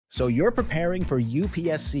So you're preparing for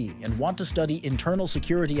UPSC and want to study internal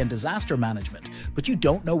security and disaster management, but you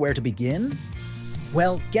don't know where to begin?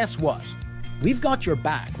 Well, guess what? We've got your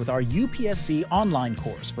back with our UPSC online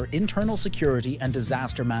course for internal security and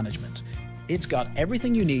disaster management. It's got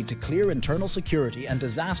everything you need to clear internal security and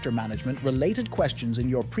disaster management related questions in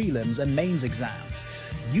your prelims and mains exams.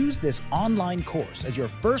 Use this online course as your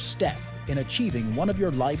first step in achieving one of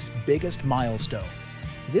your life's biggest milestones.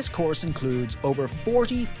 This course includes over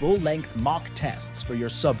 40 full-length mock tests for your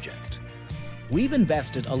subject. We've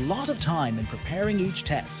invested a lot of time in preparing each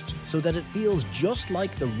test so that it feels just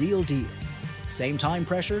like the real deal. Same time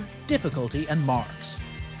pressure, difficulty, and marks.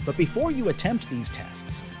 But before you attempt these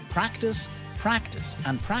tests, practice,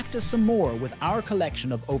 and practice some more with our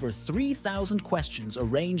collection of over 3,000 questions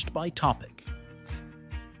arranged by topic.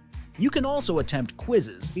 You can also attempt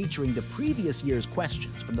quizzes featuring the previous year's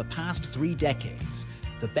questions from the past 3 decades.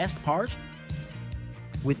 The best part?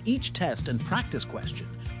 With each test and practice question,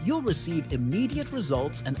 you'll receive immediate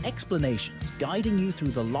results and explanations guiding you through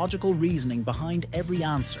the logical reasoning behind every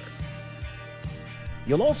answer.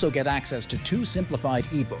 You'll also get access to 2 simplified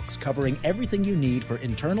ebooks covering everything you need for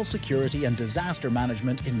internal security and disaster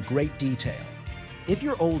management in great detail. If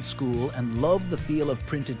you're old school and love the feel of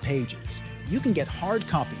printed pages, you can get hard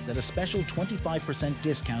copies at a special 25%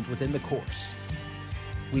 discount within the course.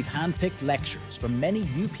 We've handpicked lectures from many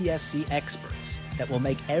UPSC experts that will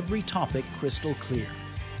make every topic crystal clear.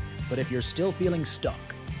 But if you're still feeling stuck,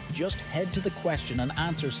 just head to the question and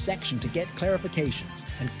answer section to get clarifications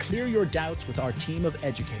and clear your doubts with our team of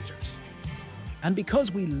educators. And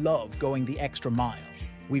because we love going the extra mile,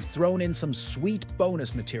 we've thrown in some sweet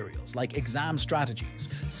bonus materials like exam strategies,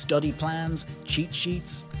 study plans, cheat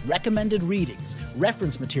sheets, recommended readings,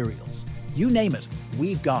 reference materials. You name it,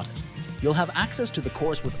 we've got it. You'll have access to the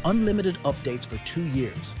course with unlimited updates for 2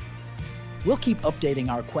 years. We'll keep updating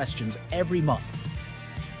our questions every month.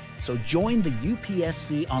 So join the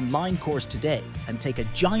UPSC online course today and take a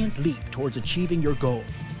giant leap towards achieving your goal.